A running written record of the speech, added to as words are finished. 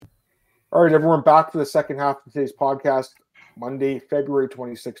All right, everyone, back to the second half of today's podcast, Monday, February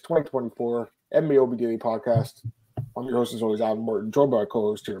 26, 2024, MMAOB Daily Podcast. I'm your host, as always, Adam Morton, joined by our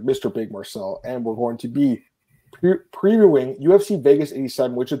co-host here, Mr. Big Marcel, and we're going to be previewing UFC Vegas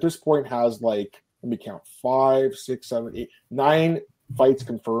 87, which at this point has, like, let me count, 5, 6, 7, 8, 9 fights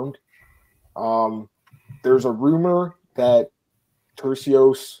confirmed. There's a rumor that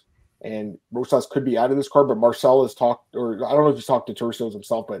Turcios and Rosas could be out of this card, but Marcel has talked, or I don't know if he's talked to Turcios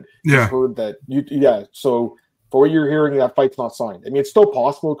himself, but he's heard that, so for what you're hearing, that fight's not signed. I mean, it's still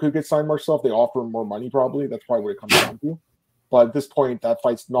possible it could get signed, Marcel, if they offer him more money, probably. That's probably what it comes down to. But at this point, that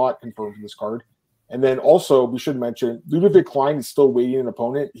fight's not confirmed for this card. And then also, we should mention, Ludovic Klein is still waiting an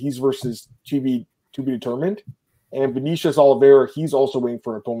opponent. He's versus to be determined. And Vinicius Oliveira, he's also waiting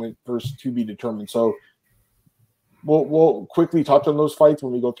for an opponent versus to be determined. So we'll quickly touch on those fights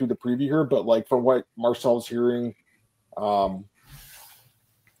when we go through the preview here. But like from what Marcel's hearing, we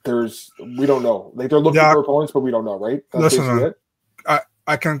don't know. Like they're looking for opponents, but we don't know, right? That's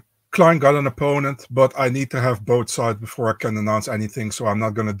listen, Klein got an opponent, but I need to have both sides before I can announce anything, so I'm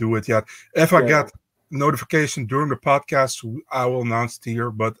not going to do it yet. If I get notification during the podcast, I will announce it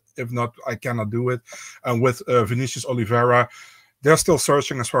here, but if not, I cannot do it. And with Vinicius Oliveira, they're still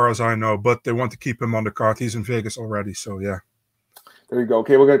searching as far as I know, but they want to keep him on the card. He's in Vegas already, so yeah. There you go.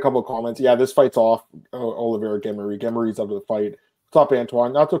 Okay, we'll get a couple of comments. Yeah, this fight's off. Oliveira, Gemery. Gemery's out of the fight. Top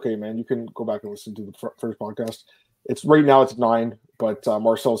Antoine. That's okay, man. You can go back and listen to the first podcast. It's right now it's 9, but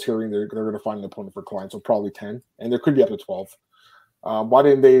Marcel's hearing they're going to find an opponent for Klein, so probably 10, and there could be up to 12. Why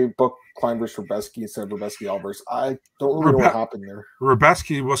didn't they book Klein versus Rubeski instead of Rubeski Alvarez? I don't really know what happened there.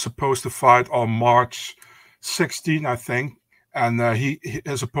 Rubeski was supposed to fight on March 16, I think, and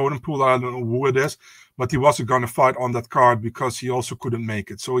his opponent pulled out. I don't know who it is, but he wasn't going to fight on that card because he also couldn't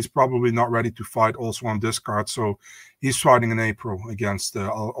make it. So he's probably not ready to fight also on this card. So he's fighting in April against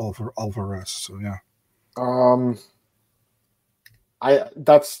Alvarez. So yeah. I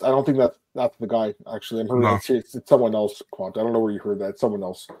don't think that's the guy, actually. I'm hearing it's someone else, Quant. I don't know where you heard that. It's someone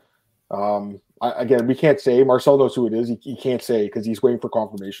else. Again, we can't say. Marcel knows who it is. He can't say because he's waiting for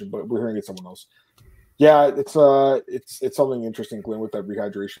confirmation, but we're hearing it's someone else. Yeah, it's something interesting, Glenn, with that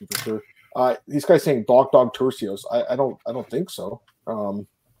rehydration for sure. These guys saying Dog Turcios. I don't think so.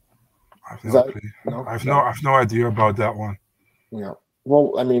 I have no idea about that one. Yeah.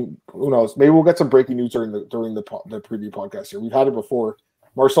 Well, I mean, who knows? Maybe we'll get some breaking news during the preview podcast here. We've had it before.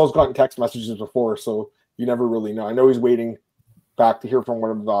 Marcel's gotten text messages before, so you never really know. I know he's waiting back to hear from one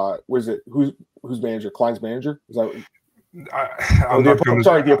of the who's manager? Klein's manager? Is that?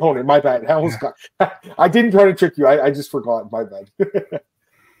 The opponent. My bad. I didn't try to trick you. I just forgot. My bad.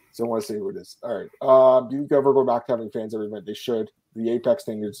 So I want to say who it is. All right. Do you ever go back to having fans every event? They should. The Apex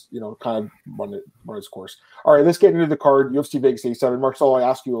thing is, kind of run its course. All right, let's get into the card. UFC Vegas 87. Marcel, I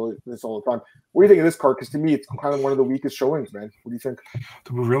ask you this all the time. What do you think of this card? Because to me, it's kind of one of the weakest showings, man. What do you think?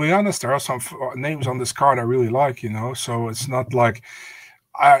 To be really honest, there are some names on this card I really like, So it's not like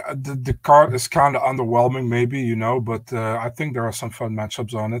the card is kind of underwhelming, maybe, but I think there are some fun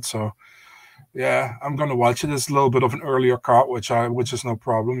matchups on it. So yeah, I'm gonna watch it. It's a little bit of an earlier card, which is no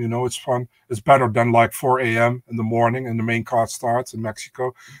problem. It's fun. It's better than like 4 a.m. in the morning, and the main card starts in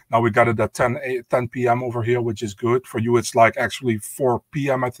Mexico. Now we got it at 10 p.m. over here, which is good for you. It's like actually 4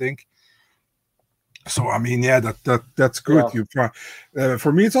 p.m. I think. So I mean, yeah, that's good. Yeah.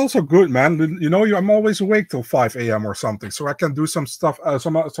 For me, it's also good, man. I'm always awake till 5 a.m. or something, so I can do some stuff,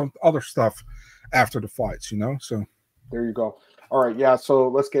 some other stuff after the fights. So there you go. All right, yeah. So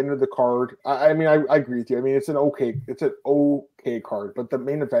let's get into the card. I mean, I agree with you. I mean, it's an okay card, but the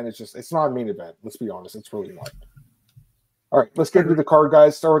main event it's not a main event. Let's be honest, it's really not. All right, let's get into the card,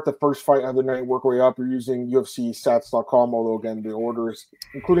 guys. Start with the first fight of the night. Work our way up. You're using UFCstats.com, although again the orders,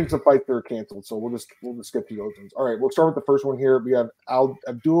 including some fights that are canceled. So we'll just skip through those ones. All right, we'll start with the first one here. We have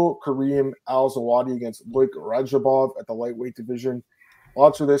Abdul Karim Al-Zawadi against Loik Radzhabov at the lightweight division.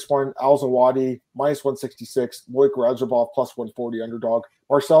 Odds for this one: Al-Zawadi -166, Loik Radzhabov +140 underdog.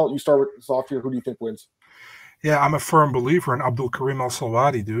 Marcel, you start with us off here. Who do you think wins? Yeah, I'm a firm believer in Abdul Karim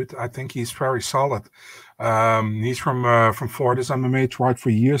Al-Zawadi, dude. I think he's very solid. He's from Fortis MMA, tried for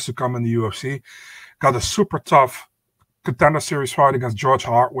years to come in the UFC. Got a super tough contender series fight against George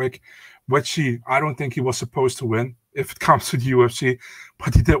Hardwick, which I don't think he was supposed to win if it comes to the UFC,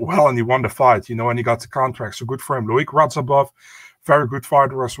 but he did well and he won the fight, and he got the contract. So good for him. Loik Radzhabov, very good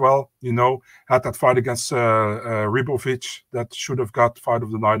fighter as well. Had that fight against Ribovic that should have got fight of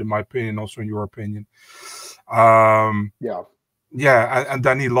the night, in my opinion, also in your opinion. And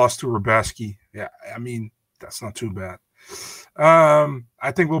then he lost to Rubeski. Yeah, I mean, that's not too bad.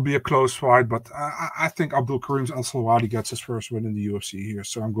 I think it will be a close fight, but I think Abdul Karim Al-Salwadi gets his first win in the UFC here,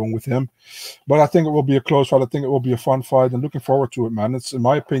 so I'm going with him. But I think it will be a close fight. I think it will be a fun fight, and looking forward to it, man. It's, in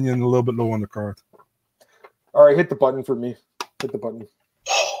my opinion, a little bit low on the card. All right, hit the button for me. Hit the button.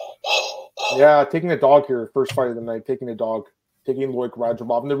 Yeah, taking a dog here, first fight of the night, taking a dog, taking Loic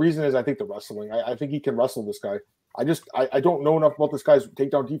Radzhabov. And the reason is I think the wrestling. I think he can wrestle this guy. I don't know enough about this guy's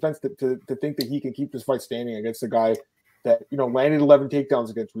takedown defense to think that he can keep this fight standing against a guy that, you know, landed 11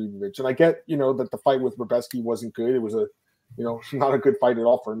 takedowns against Ribovic. And I get, you know, that the fight with Rabeski wasn't good. It was a, you know, not a good fight at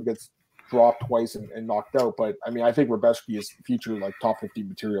all for him. He gets dropped twice and knocked out. But, I mean, I think Rabeski is future, like, top 50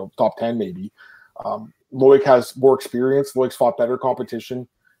 material, top 10 maybe. Loic has more experience. Loic's fought better competition.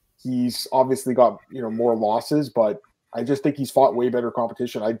 He's obviously got, you know, more losses, but I just think he's fought way better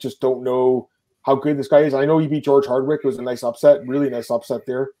competition. I just don't know how good this guy is. I know he beat George Hardwick. It was a nice upset, really nice upset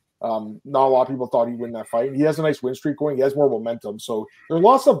there. Not a lot of people thought he'd win that fight. He has a nice win streak going. He has more momentum. So there's a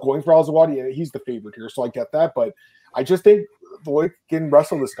lot of stuff going for Al-Zawadi, and he's the favorite here. So I get that. But I just think Loic can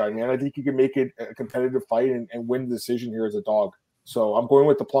wrestle this guy, man. I think he can make it a competitive fight and win the decision here as a dog. So I'm going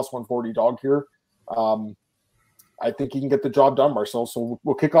with the plus 140 dog here. I think he can get the job done, Marcel. So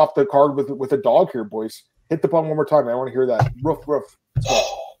we'll kick off the card with a dog here, boys. Hit the button one more time. I want to hear that. Roof, roof.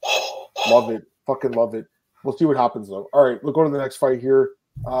 Love it. Fucking love it. We'll see what happens, though. All right, we'll go to the next fight here.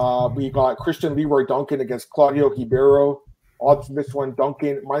 We got Christian Leroy Duncan against Claudio Ribeiro. Odds for this one,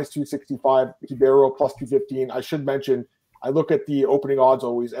 Duncan minus 265, Ribeiro plus 215. I should mention, I look at the opening odds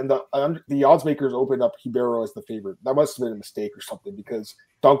always, and the odds makers opened up Ribeiro as the favorite. That must have been a mistake or something, because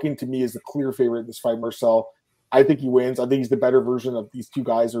Duncan, to me, is the clear favorite in this fight, Marcel. I think he wins. I think he's the better version of these two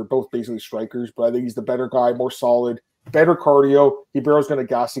guys. They're both basically strikers, but I think he's the better guy, more solid, better cardio. Ribeiro's going to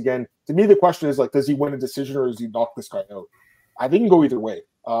gas again. To me, the question is, like, does he win a decision or does he knock this guy out? I think he can go either way,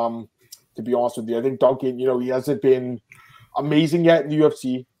 to be honest with you. I think Duncan, you know, he hasn't been amazing yet in the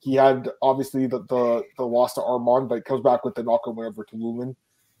UFC. He had, obviously, the loss to Armand, but comes back with the knockout win over Tuluman,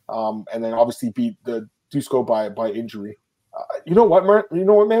 and then obviously beat the Dusko by injury. You know what, man?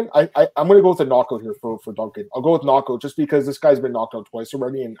 I'm going to go with a knockout here for Duncan. I'll go with knockout just because this guy's been knocked out twice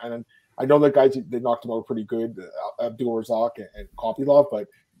already, and I know that guys, they knocked him out pretty good, Abdul Razak and Kopylov, but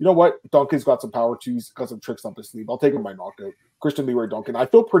you know what? Duncan's got some power too. He's got some tricks up his sleeve. I'll take him by knockout. Christian Leroy Duncan. I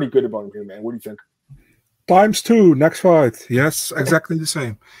feel pretty good about him here, man. What do you think? ×2, next fight. Yes, exactly the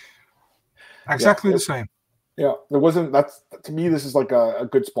same. Exactly the same. Yeah, there wasn't. That's, to me, this is like a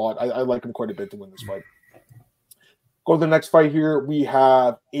good spot. I like him quite a bit to win this fight. Go to the next fight here. We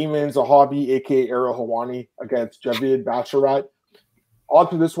have Ayman Zahabi, aka Ariel Helwani, against Javid Basharat. Odds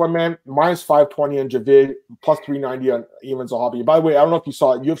for this one, man, minus 520 on Javid, plus 390 on Ayman Zahabi. By the way, I don't know if you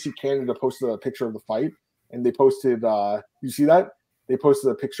saw it. UFC Canada posted a picture of the fight, and they posted, you see that? They posted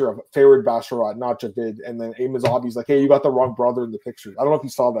a picture of Farid Basharat, not Javid, and then Ayman Zahabi's like, hey, you got the wrong brother in the picture. I don't know if you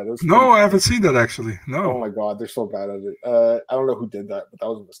saw that. No, I haven't seen that, actually. No. Oh, my God. They're so bad at it. I don't know who did that, but that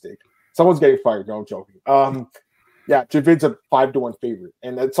was a mistake. Someone's getting fired. No, I'm joking. Yeah, Javid's a 5-1 favorite.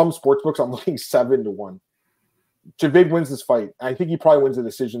 And at some sports books, I'm looking 7-1. Javid wins this fight. I think he probably wins the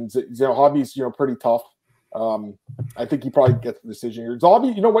decision. Zahabi's, you know, pretty tough. I think he probably gets the decision here.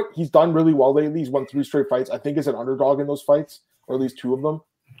 Zahabi, you know what? He's done really well lately. He's won 3 straight fights. I think is an underdog in those fights, or at least 2 of them.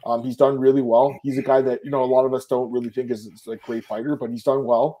 He's done really well. He's a guy that, you know, a lot of us don't really think is a great fighter, but he's done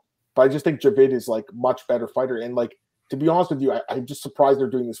well. But I just think Javid is like much better fighter. And like, to be honest with you, I'm just surprised they're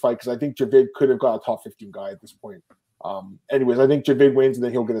doing this fight because I think Javid could have got a top 15 guy at this point. Anyways, I think Javid wins and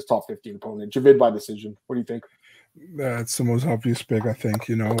then he'll get his top 15 opponent. Javid by decision. What do you think? That's the most obvious pick, I think.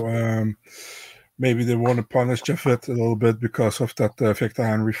 You know, maybe they want to punish Javid a little bit because of that Victor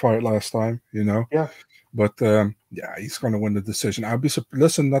Henry fight last time, you know? Yeah. But yeah, he's going to win the decision. I'd be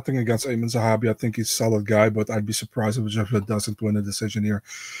listen, nothing against Ayman Zahabi. I think he's a solid guy, but I'd be surprised if Javid doesn't win the decision here.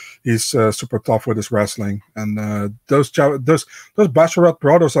 He's super tough with his wrestling, and those Basharat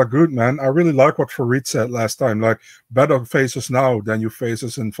brothers are good, man. I really like what Farid said last time. Like, better faces now than you face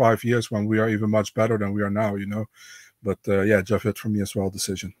us in 5 years when we are even much better than we are now, you know. But yeah, Javid for me as well.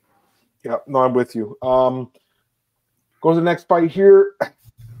 Decision. Yeah, no, I'm with you. Go to the next fight here.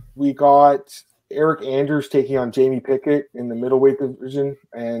 We got Eric Anders taking on Jamie Pickett in the middleweight division.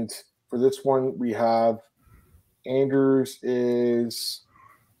 And for this one, we have Anders is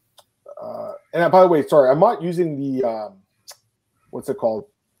and by the way, sorry, I'm not using the what's it called?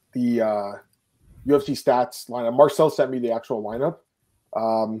 The UFC stats lineup. Marcel sent me the actual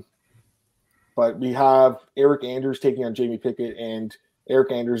lineup. But we have Eric Anders taking on Jamie Pickett, and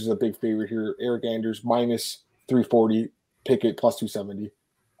Eric Anders is a big favorite here. Eric Anders minus 340, Pickett plus 270.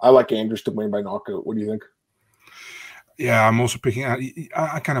 I like Anders to win by knockout. What do you think? Yeah, I'm also picking.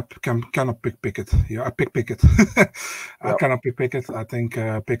 I kind of pick Pickett. Yeah, I pick Pickett. I kind of pick Pickett. I think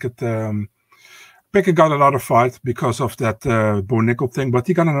Pickett. Pickett got another fight because of that Bo Nickel thing, but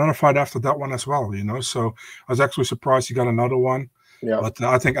he got another fight after that one as well. You know, so I was actually surprised he got another one. Yeah, but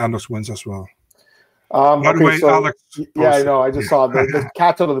I think Anders wins as well. By the way, so Alex yeah, I know. I just saw the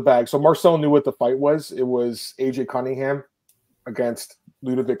cat's out of the bag. So Marcel knew what the fight was. It was AJ Cunningham against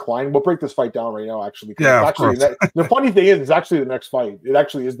Ludovic Klein. We'll break this fight down right now, actually. Yeah, it's actually the funny thing is, it's actually the next fight. It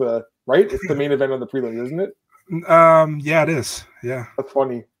actually is it's the main event on the prelims, isn't it? Yeah, it is. Yeah, that's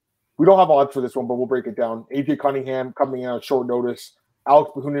funny. We don't have odds for this one, but we'll break it down. AJ Cunningham coming out short notice.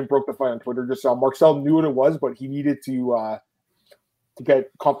 Alex Bahunin broke the fight on Twitter just now. Marcel knew what it was, but he needed to get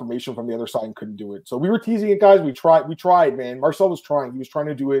confirmation from the other side and couldn't do it. So we were teasing it, guys. We tried, man. Marcel was trying. He was trying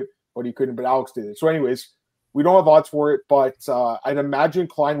to do it, but he couldn't. But Alex did it. So, anyways, we don't have odds for it, but I'd imagine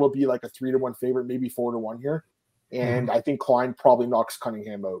Klein will be like a 3-1 favorite, maybe 4-1 here. And I think Klein probably knocks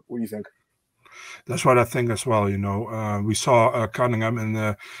Cunningham out. What do you think? That's what I think as well. You know, we saw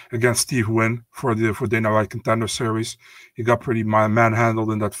Cunningham against Steve Wynn for Dana White Contender Series. He got pretty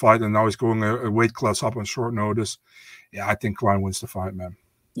manhandled in that fight, and now he's going a weight class up on short notice. Yeah, I think Klein wins the fight, man.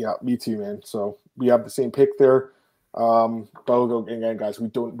 Yeah, me too, man. So we have the same pick there. But we'll go again, guys. We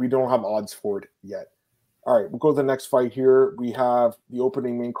don't have odds for it yet. All right, we'll go to the next fight here. We have the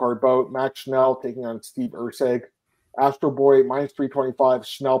opening main card bout. Matt Schnell taking on Steve Erceg. Astro Boy minus 325,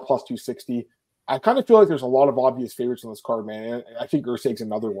 Schnell plus 260. I kind of feel like there's a lot of obvious favorites on this card, man. I think Erceg's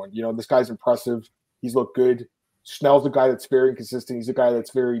another one. You know, this guy's impressive. He's looked good. Schnell's a guy that's very inconsistent. He's a guy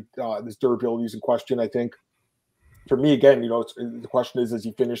that's very his durability is in question, I think. For me, again, you know, the question is, does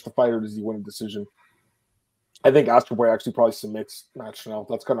he finish the fight or does he win a decision? I think Astro Boy actually probably submits Matt Schnell.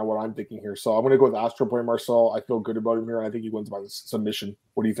 That's kind of what I'm thinking here. So I'm going to go with Astro Boy Marcel. I feel good about him here. And I think he wins by submission.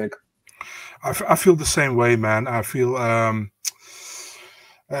 What do you think? I feel the same way, man. I feel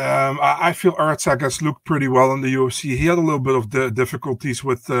Erceg has looked pretty well in the UFC. He had a little bit of the difficulties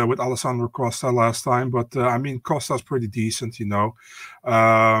with Alessandro Costa last time, but I mean, Costa's pretty decent, you know.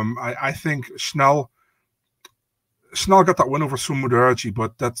 I think Schnell got that win over Sumudaerji,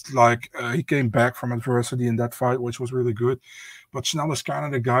 but that's like he came back from adversity in that fight, which was really good. But Schnell is kind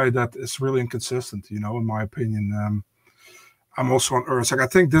of the guy that is really inconsistent, you know, in my opinion. I'm also on Erceg. I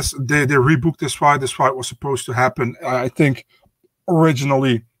think they rebooked this fight. This fight was supposed to happen, I think,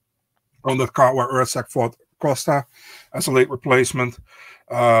 originally on that card where Erceg fought Costa as a late replacement.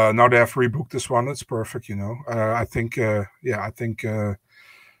 Now they have rebooked this one. It's perfect, you know. I think Erceg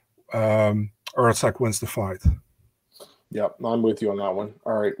wins the fight. Yep, I'm with you on that one.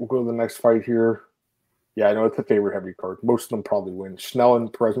 All right, we'll go to the next fight here. Yeah, I know it's a favorite heavy card. Most of them probably win. Schnell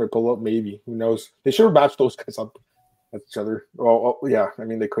and Perez might pull up, maybe. Who knows? They should have matched those guys up at each other. Oh, yeah, I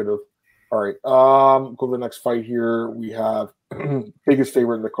mean, they could have. All right, go to the next fight here. We have biggest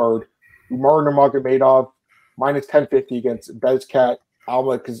favorite in the card. Umar Nurmagomedov, minus 1050 against Bezcat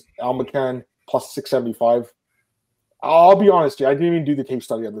Almakhan, plus 675. I'll be honest, I didn't even do the tape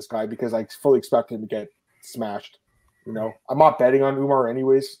study on this guy because I fully expect him to get smashed. You know, I'm not betting on Umar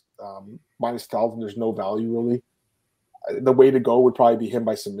anyways. Minus 1,000, there's no value really. The way to go would probably be him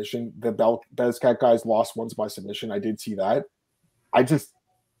by submission. The Bezcat guys lost once by submission. I did see that. I just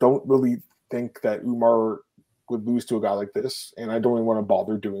don't really think that Umar would lose to a guy like this, and I don't even want to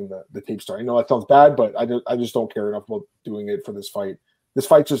bother doing the tape study. I know that sounds bad, but I just don't care enough about doing it for this fight. This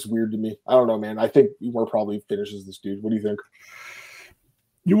fight's just weird to me. I don't know, man. I think Umar probably finishes this dude. What do you think?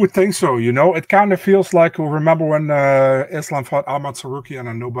 You would think so, you know. It kind of feels like, remember when Islam fought Ahmad Saruki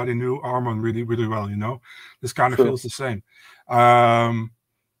and nobody knew Arman really, really well, you know. This kind of feels the same.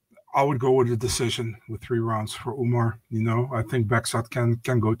 I would go with a decision with 3 rounds for Umar, you know. I think Bezcat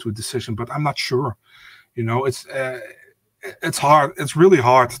can go to a decision, but I'm not sure. You know, it's hard. It's really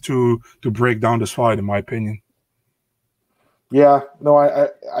hard to break down this fight, in my opinion. Yeah, no,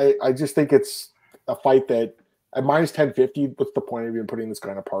 I just think it's a fight that at minus 1050, what's the point of even putting this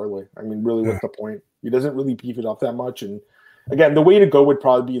guy in a parlay? I mean, really, what's the point? He doesn't really beef it up that much. And again, the way to go would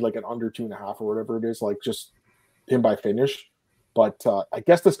probably be like an under 2.5 or whatever it is, like just him by finish. But I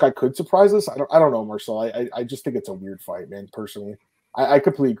guess this guy could surprise us. I don't know, Marcel. I just think it's a weird fight, man. Personally, I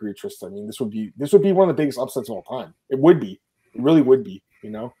completely agree, Tristan. I mean, this would be one of the biggest upsets of all time. It would be. It really would be.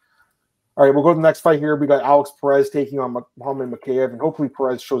 You know. All right, we'll go to the next fight here. We got Alex Perez taking on Muhammad Makhachev, and hopefully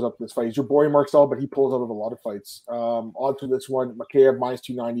Perez shows up in this fight. He's your boy, Marcel, but he pulls out of a lot of fights. Odds for this one, Makhachev minus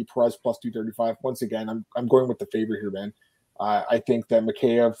 290, Perez plus 235. Once again, I'm going with the favorite here, man. I think that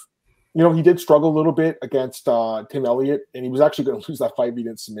Makhachev, you know, he did struggle a little bit against Tim Elliott, and he was actually going to lose that fight if he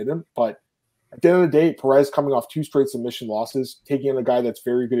didn't submit him. But at the end of the day, Perez coming off 2 straight submission losses, taking on a guy that's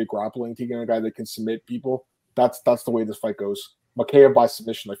very good at grappling, taking on a guy that can submit people. that's the way this fight goes. Makhachev by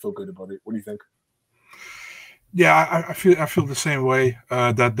submission, I feel good about it. What do you think? Yeah, I feel the same way.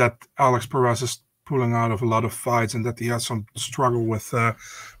 That Alex Perez is pulling out of a lot of fights, and that he has some struggle with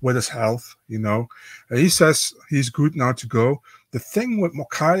his health. He says he's good now to go. The thing with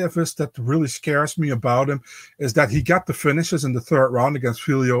Makhachev is that really scares me about him is that he got the finishes in the third round against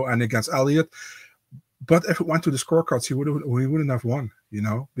Filio and against Elliott. But if it went to the scorecards, he wouldn't have won.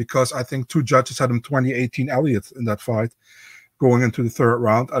 Because I think 2 judges had him 20-18 Elliott in that fight, going into the third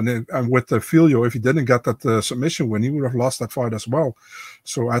round. And with the Filio, if he didn't get that submission win, he would have lost that fight as well.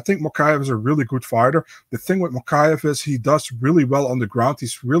 So I think Makhachev is a really good fighter. The thing with Makhachev is he does really well on the ground.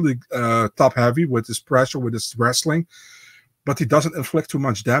 He's really top heavy with his pressure, with his wrestling, but he doesn't inflict too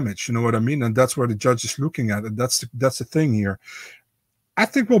much damage. You know what I mean? And that's where the judge is looking at it. That's the thing here. I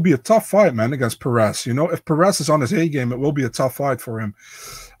think it will be a tough fight, man, against Perez. If Perez is on his A game, it will be a tough fight for him.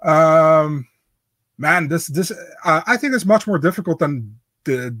 Man, this I think it's much more difficult than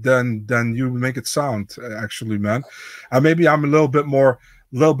you make it sound, actually, man. Maybe I'm a little bit more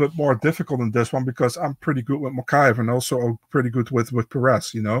difficult in this one because I'm pretty good with Makhachev and also pretty good with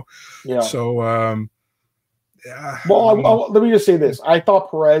Perez, Yeah. So yeah. Well, let me just say this. I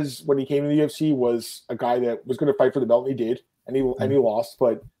thought Perez, when he came to the UFC, was a guy that was going to fight for the belt, and he did, and he lost.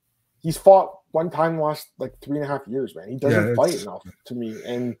 But he's fought one time the last like 3.5 years, man. He doesn't fight enough to me,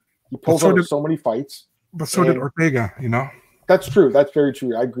 and he pulls out so many fights. But so did Ortega, That's true. That's very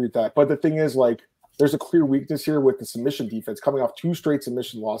true. I agree with that. But the thing is, like, there's a clear weakness here with the submission defense coming off 2 straight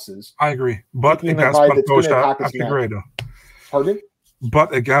submission losses. I agree. But against Pantoja at Figueiredo. Pardon?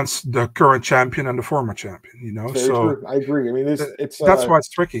 But against the current champion and the former champion, Very true. I agree. I mean, that's why it's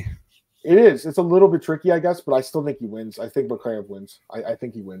tricky. It is. It's a little bit tricky, I guess, but I still think he wins. I think Makhachev wins. I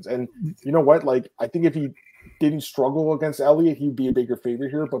think he wins. And you know what? Like, I think if he didn't struggle against Elliott, he'd be a bigger favorite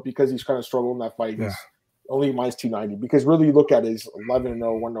here. But because he's kind of struggled in that fight, he's only minus 290. Because really, you look at his 11-0,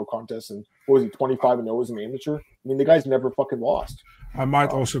 1-0 contest, and what was he, 25-0 as an amateur? I mean, the guy's never fucking lost. I might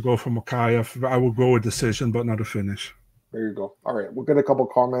also go for Makhachev. I will go a decision, but not a finish. There you go. All right, we'll get a couple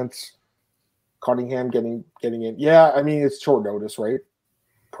comments. Cunningham getting in. Yeah, I mean, it's short notice, right?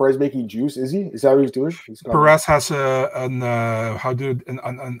 Perez making juice, is he? Is that what he's doing? Perez has an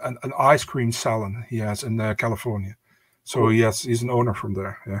ice cream salon he has in California. So he's an owner from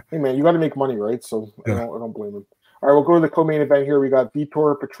there. Yeah. Hey man, you got to make money, right? So I don't blame him. All right, we'll go to the co-main event here. We got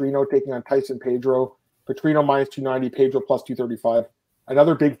Vitor Petrino taking on Tyson Pedro. Petrino minus 290, Pedro plus 235.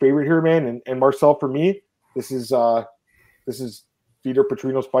 Another big favorite here, man. And Marcel, for me, this is Vitor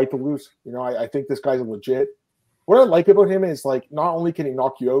Petrino's fight to lose. I think this guy's legit. What I like about him is, like, not only can he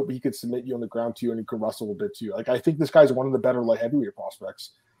knock you out, but he can submit you on the ground too, and he can wrestle a bit too. Like, I think this guy's one of the better light heavyweight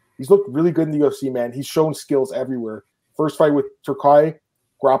prospects. He's looked really good in the UFC, man. He's shown skills everywhere. First fight with Turkai,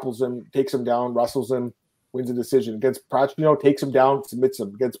 grapples him, takes him down, wrestles him, wins a decision. Against Pacino, takes him down, submits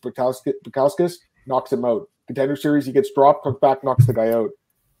him. Against Bukauskas, knocks him out. Contender Series, he gets dropped, comes back, knocks the guy out.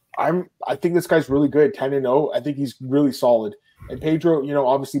 I think this guy's really good, 10-0. I think he's really solid. And Pedro,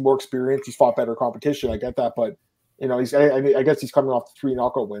 obviously more experience. He's fought better competition. I get that, but I guess he's coming off 3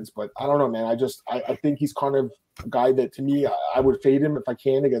 knockout wins. But I don't know, man. I think he's kind of a guy that, to me, I would fade him if I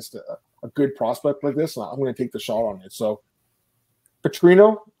can against a good prospect like this. And I'm going to take the shot on it. So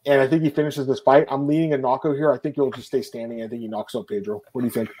Petrino, and I think he finishes this fight. I'm leaning a knockout here. I think he'll just stay standing. I think he knocks out Pedro. What do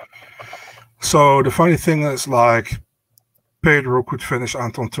you think? So the funny thing is, like, Pedro could finish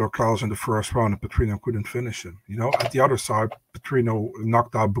Anton Turkalj in the first round, and Petrino couldn't finish him. At the other side, Petrino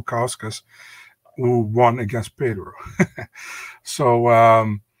knocked out Bukauskas, who won against Pedro.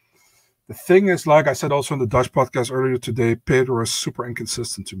 So the thing is, like I said also in the Dutch podcast earlier today, Pedro is super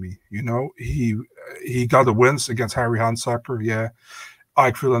inconsistent to me. He got the wins against Harry Hansacker, yeah.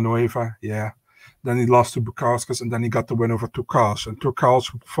 Ike Villanueva, yeah. Then he lost to Bukauskas, and then he got the win over Turkalj. And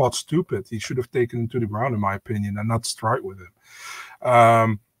Turkalj fought stupid. He should have taken him to the ground, in my opinion, and not strike with him.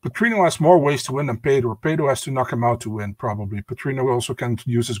 Petrino has more ways to win than Pedro. Pedro has to knock him out to win, probably. Petrino also can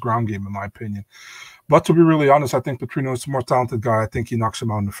use his ground game, in my opinion. But to be really honest, I think Petrino is the more talented guy. I think he knocks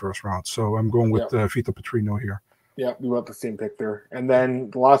him out in the first round. So I'm going with Vitor Petrino here. Yeah, we went the same pick there. And then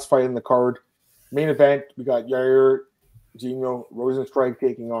the last fight in the card, main event, we got Yair Zinho Rozenstruik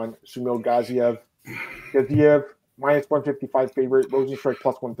taking on Shamil Gaziev. Gaziev, minus 155 favorite. Rozenstruik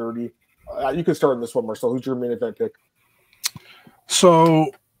plus 130. You can start on this one, Marcel. Who's your main event pick?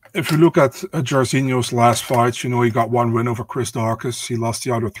 So if you look at Jairzinho's last fights, he got 1 win over Chris Daukaus. He lost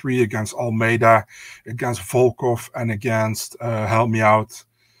the other 3 against Almeida, against Volkov, and against, help me out,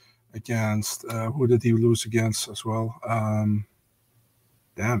 against, who did he lose against as well?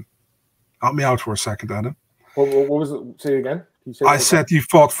 Damn. Help me out for a second, Adam. What was it? Say it again. I said he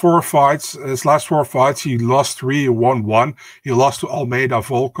fought 4 fights. His last 4 fights, he lost 3, he won 1. He lost to Almeida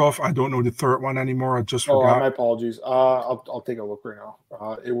Volkov. I don't know the third one anymore. I just forgot. My apologies. I'll take a look right now.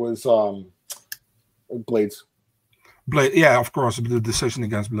 It was Blades. Yeah, of course, the decision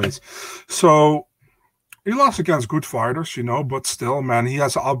against Blades. So he lost against good fighters, but still, man, he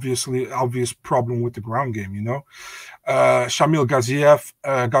has obvious problem with the ground game, Shamil Gaziev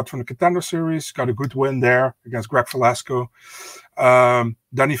got from the Contender Series, got a good win there against Greg Velasco.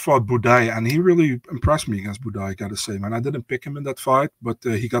 Then he fought Budai, and he really impressed me against Budai, I gotta say, man. I didn't pick him in that fight, but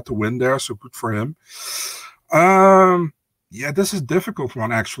he got the win there, so good for him. Yeah, this is a difficult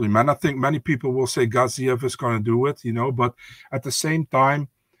one, actually, man. I think many people will say Gaziev is going to do it, but at the same time,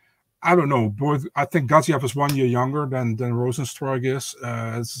 I don't know. I think Gaziev is 1 year younger than Rozenstruik is.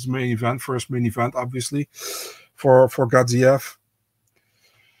 It's his first main event, obviously, for Gaziev.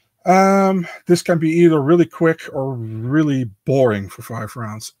 This can be either really quick or really boring for 5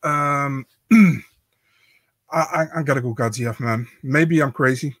 rounds. I gotta go Gaziev, man. Maybe I'm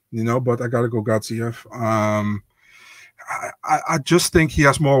crazy, but I gotta go Gaziev. I just think he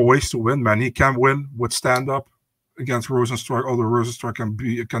has more ways to win, man. He can win with stand-up against Rozenstruik, although Rozenstruik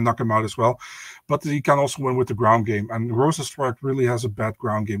can knock him out as well. But he can also win with the ground game. And Rozenstruik really has a bad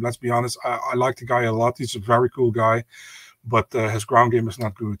ground game. Let's be honest. I like the guy a lot. He's a very cool guy. But his ground game is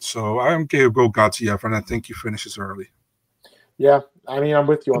not good. So I'm going to go Gaziev, and I think he finishes early. Yeah, I mean, I'm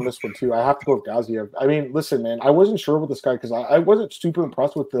with you on this one, too. I have to go with Gaziev. I mean, listen, man, I wasn't sure with this guy because I wasn't super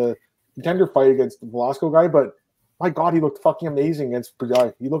impressed with the contender fight against the Velasco guy, but my God, he looked fucking amazing against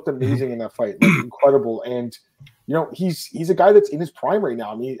Budai. He looked amazing in that fight, like incredible. And he's a guy that's in his prime right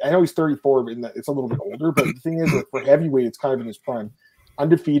now. I mean, I know he's 34, but it's a little bit older. But the thing is, for heavyweight, it's kind of in his prime.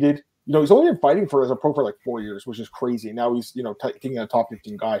 Undefeated. He's only been fighting as a pro for like 4 years, which is crazy. Now he's taking a top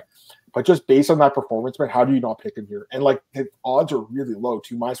 15 guy. But just based on that performance, man, how do you not pick him here? And like the odds are really low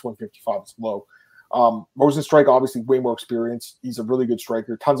too. -155 is low. Rozenstruik, obviously, way more experience. He's a really good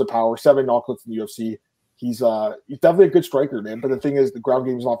striker, tons of power, 7 knockouts in the UFC. He's definitely a good striker, man. But the thing is, the ground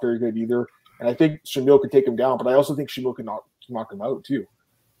game is not very good either. And I think Shamil could take him down, but I also think Shamil could knock him out too.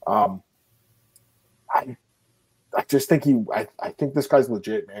 I just think I think this guy's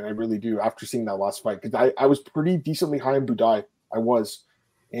legit, man. I really do. After seeing that last fight, because I was pretty decently high in Budai. I was,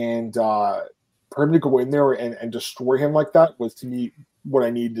 and for him to go in there and destroy him like that was, to me, what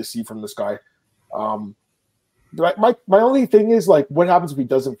I needed to see from this guy. My only thing is, like, what happens if he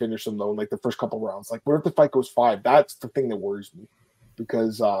doesn't finish him, though, in like the first couple rounds? Like, what if the fight goes 5? That's the thing that worries me,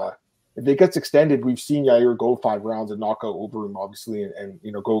 because if it gets extended, we've seen Yair go 5 rounds and knock out over him, obviously, and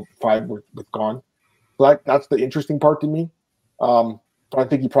go 5 with Gone. So that's the interesting part to me. But I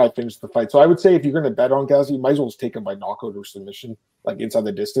think he probably finished the fight. So I would say if you're going to bet on Gazzy, you might as well just take him by knockout or submission, like inside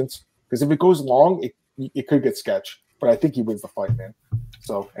the distance, because if it goes long, it could get sketch. But I think he wins the fight, man.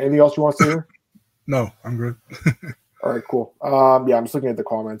 So anything else you want to say here? No, I'm good. All right, cool. Yeah, I'm just looking at the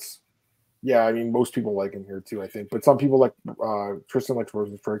comments. Yeah, I mean, most people like him here too, I think. But some people like Tristan likes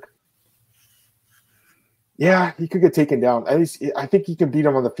Rozenstruik. Yeah, he could get taken down. I think he can beat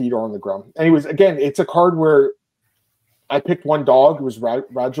him on the feet or on the ground. Anyways, again, it's a card where I picked one dog. It was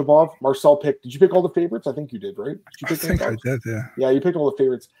Rajabov. Marcel picked. Did you pick all the favorites? I think you did, right? Did you pick I think I did, yeah. Yeah, you picked all the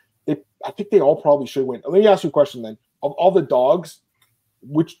favorites. I think they all probably should win. Let me ask you a question then. Of all the dogs,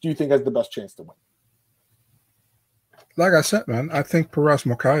 which do you think has the best chance to win? Like I said, man, I think Perez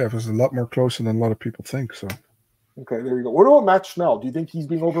Mokaev is a lot more closer than a lot of people think. So, okay, there you go. What about Matt Schnell? Do you think he's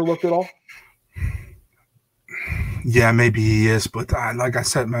being overlooked at all? Yeah, maybe he is, but like I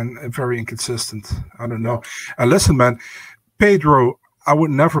said, man, very inconsistent. I don't know. Listen, man, Pedro, I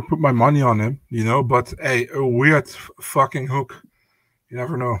would never put my money on him, but hey, a weird fucking hook. You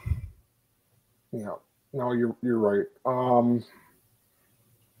never know. Yeah, no, you're right.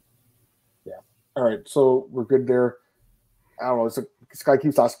 Yeah. All right, so we're good there. I don't know. This guy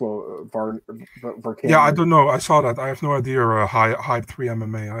keeps asking about Varkan. Yeah, I don't know. I saw that. I have no idea. Hype 3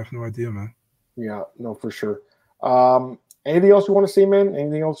 MMA. I have no idea, man. Yeah, no, for sure. Anything else you want to say, man?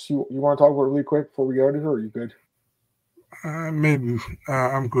 Anything else you want to talk about really quick before we get out of here? Or are you good? Maybe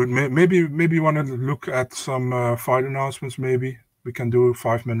I'm good. Maybe you want to look at some fight announcements. Maybe we can do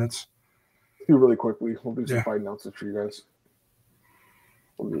 5 minutes. Do really quickly. We'll do some fight announcements for you guys.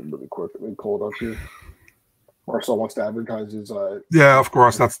 We'll do really quick. Let me pull it up here. Marcel wants to advertise his. Yeah, of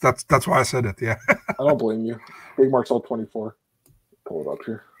course. That's why I said it. Yeah. I don't blame you. Big Marcel 24. Pull it up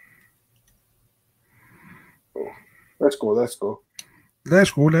here. Oh, let's go. Let's go.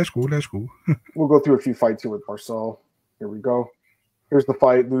 We'll go through a few fights here with Marcel. Here we go. Here's the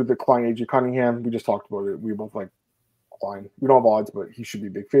fight. Ludwig Klein, AJ Cunningham. We just talked about it. We both like Klein. We don't have odds, but he should be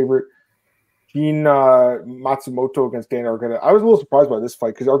a big favorite. Gene Matsumoto against Dan Argueta. I was a little surprised by this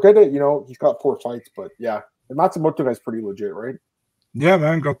fight because Argueta, he's got 4 fights, but yeah, the Matsumoto guy's pretty legit, right? Yeah,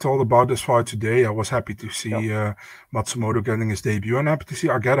 man, got told about this fight today. I was happy to see Matsumoto getting his debut, and happy to see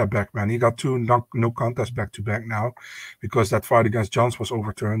Argueta back, man. He got 2 no contest back-to-back now, because that fight against Jones was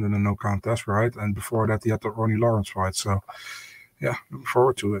overturned in a no contest, right? And before that, he had the Ronnie Lawrence fight. So, yeah, looking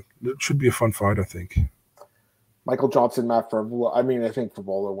forward to it. It should be a fun fight, I think. Michael Johnson, Matt Frevola. I mean, I think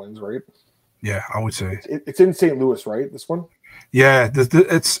Frevola wins, right? Yeah, I would say. It's in St. Louis, right, this one? Yeah,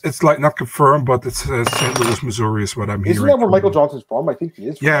 it's like not confirmed, but it's St. Louis, Missouri is what I'm hearing. Isn't that where Michael Johnson's from? I think he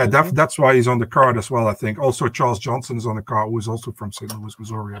is. Yeah, that's why he's on the card as well, I think. Also, Charles Johnson is on the card, who is also from St. Louis,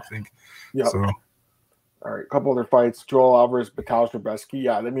 Missouri, I think. Yeah. So, all right, a couple other fights. Joel Alvarez, Batalish Rabeski.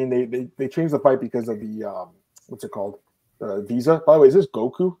 Yeah, I mean, they changed the fight because of the, what's it called? Visa. By the way, is this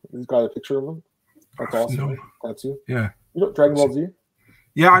Goku? He's got a picture of him. That's awesome. No. Right? That's you. Yeah. You know Dragon Ball Z?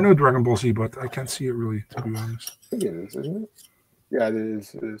 Yeah, I know Dragon Ball Z, but I can't see it really, to be honest. I think it is, isn't it? Yeah, it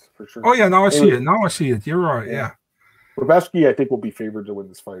is. It is for sure. Oh yeah, now I see it. You're right. Yeah. Rabeski, I think, will be favored to win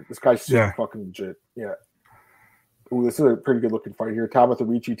this fight. This guy's super fucking legit. Yeah. Ooh, this is a pretty good looking fight here. Tabatha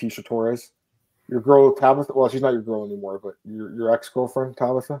Ricci, Tisha Torres. Your girl Tabatha. Well, she's not your girl anymore, but your ex girlfriend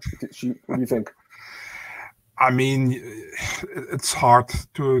Tabatha. What do you think? I mean, it's hard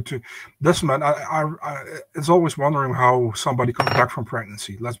to listen, man. I it's always wondering how somebody comes back from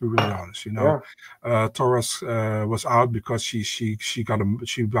pregnancy. Let's be really honest. Torres was out because she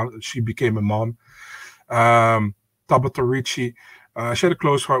became a mom. Tabatha Ricci, she had a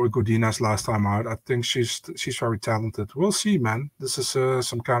close fight with Godinez last time out. I think she's very talented. We'll see, man. This is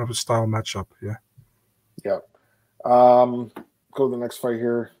some kind of a style matchup. Yeah. Yeah. Go to the next fight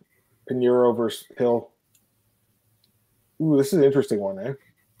here. Pinheiro versus Hill. Ooh, this is an interesting one, eh?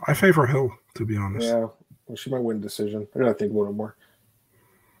 I favor Hill, to be honest. Yeah, well, she might win decision. I gotta think about it more.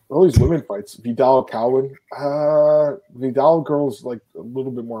 All these women fights. Vidal Cowan. Vidal girl's like a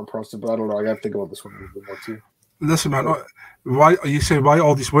little bit more impressive, but I don't know. I gotta think about this one a little bit more too. Listen, man, why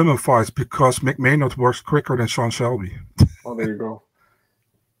all these women fights? Because Mick Maynard works quicker than Sean Shelby. Oh, there you go.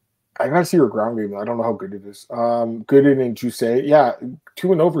 I gotta see her ground game. I don't know how good it is. Gooden and Jusei. Yeah,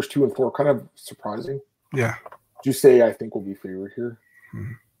 2-0 versus 2-4. Kind of surprising. Yeah. Jusei, I think, will be favored here.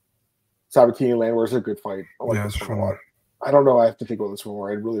 Mm-hmm. Sabatini and Landwehr is a good fight. I like this one a lot. I don't know. I have to think about this one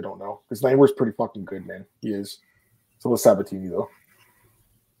more. I really don't know. Because Landwehr's pretty fucking good, man. He is. So was Sabatini, though.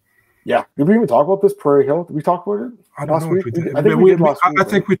 Yeah. Did we even talk about this, Prairie Hill? Did we talk about it? I don't know if we did. I think we did last week. I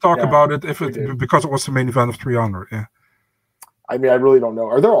think we talked about it because it was the main event of 300. Yeah. I mean, I really don't know.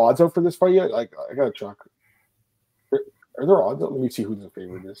 Are there odds out for this fight yet? Like, I gotta check. Are there odds out? Let me see who the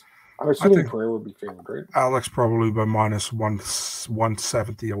favorite is. I'm assuming Pereira would be favored, right? Alex probably by minus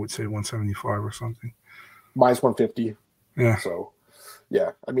 170, I would say 175 or something. Minus 150. Yeah. So,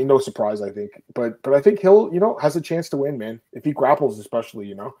 yeah. I mean, no surprise, I think. But I think Hill, has a chance to win, man. If he grapples,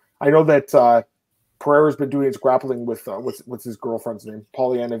 especially, I know that Pereira's been doing his grappling with what's his girlfriend's name?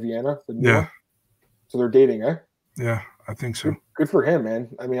 Pollyanna Vienna. Yeah. So they're dating, eh? Yeah, I think so. Good for him, man.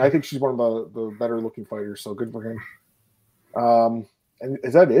 I mean, I think she's one of the better looking fighters, so good for him. And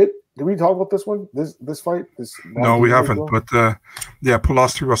is that it? Did we talk about this one? This fight? No, we haven't. But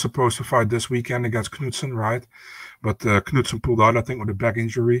Polastri was supposed to fight this weekend against Knudsen, right? But Knudsen pulled out, I think, with a back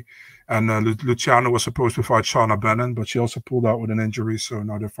injury. And Luciano was supposed to fight Shauna Bannon, but she also pulled out with an injury. So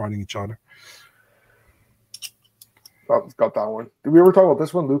now they're fighting each other. Oh, got that one. Did we ever talk about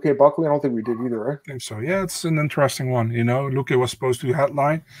this one? Luque Buckley? I don't think we did either, right? I think so. Yeah, it's an interesting one. Luque was supposed to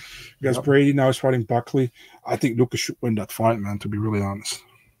headline against Brady. Now he's fighting Buckley. I think Luque should win that fight, man, to be really honest.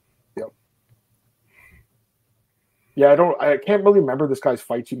 Yep. Yeah, I can't really remember this guy's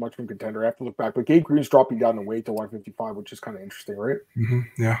fight too much from Contender. I have to look back. But Gabe Green's dropping down the weight to 155, which is kind of interesting, right? Mm-hmm.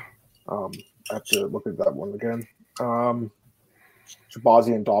 Yeah. I have to look at that one again.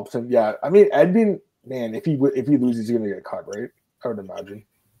 Shabazi and Dobson. Yeah, I mean, Edmund... Man, if he loses, he's going to get cut, right? I would imagine.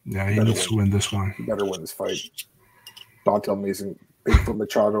 Yeah, he needs to win this one. He better win this fight. Dontel Mason, Bigfoot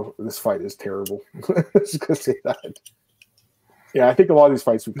Machado. This fight is terrible. I was going to say that. Yeah, I think a lot of these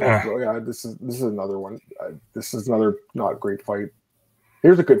fights we talked about. Yeah, this is another one. This is another not great fight.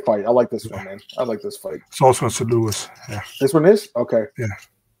 Here's a good fight. I like this one, man. I like this fight. It's also in St. Louis. Yeah. This one is? Okay. Yeah.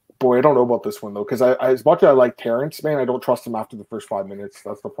 Boy, I don't know about this one, though, because as much as I like Terrence, man, I don't trust him after the first 5 minutes.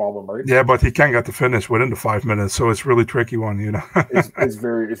 That's the problem, right? Yeah, but he can get the finish within the 5 minutes, so it's really tricky one, it's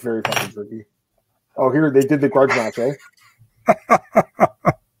very fucking tricky. Oh, here, they did the grudge match, eh?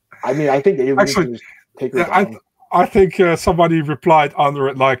 I mean, I think Alien can take her down. I think somebody replied under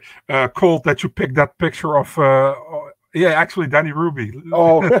it, like, Colt, that you picked that picture of, actually, Danny Ruby.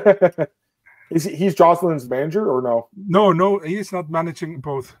 Oh, he's Jocelyn's manager or no? No, he's not managing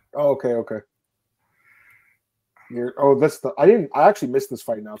both. Oh, okay. I actually missed this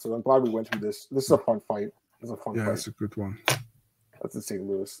fight now, so I'm glad we went through this. This is a fun fight. Fight. It's a good one. That's in St.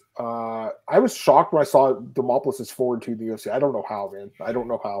 Louis. I was shocked when I saw Demopoulos is 4-2 in the UFC. I don't know how, man. I don't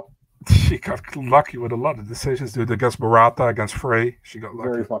know how. She got lucky with a lot of decisions, dude. Against Barata, against Frey. She got lucky.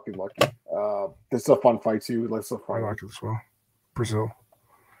 Very fucking lucky. This is a fun fight, too. I like it as well. Brazil.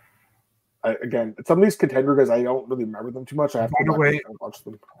 Again, some of these contender guys, I don't really remember them too much. I have By the way, watch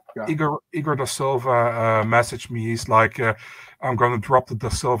them. Yeah. Igor da Silva messaged me. He's like, I'm going to drop the da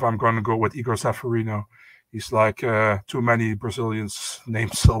Silva. I'm going to go with Igor Zaffarino. He's like, too many Brazilians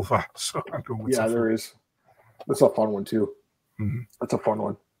named Silva. So I'm going with Zaffarino. There is. That's a fun one, too. Mm-hmm. That's a fun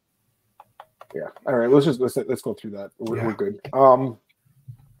one. Yeah. All right. Let's go through that. We're good.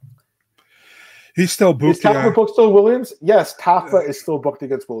 He's still booked. Is Tafa booked still Williams? Yes, Tafa is still booked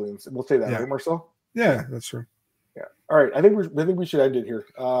against Williams. We'll say that, right, Marcel? Yeah, that's true. Yeah. All right. I think we should end it here.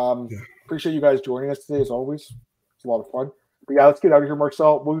 Appreciate you guys joining us today, as always. It's a lot of fun. But yeah, let's get out of here,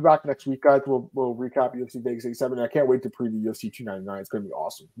 Marcel. We'll be back next week, guys. We'll recap UFC Vegas 87. I can't wait to preview UFC 299. It's going to be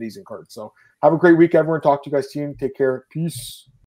awesome. Amazing card. So have a great week, everyone. Talk to you guys soon. Take care. Peace.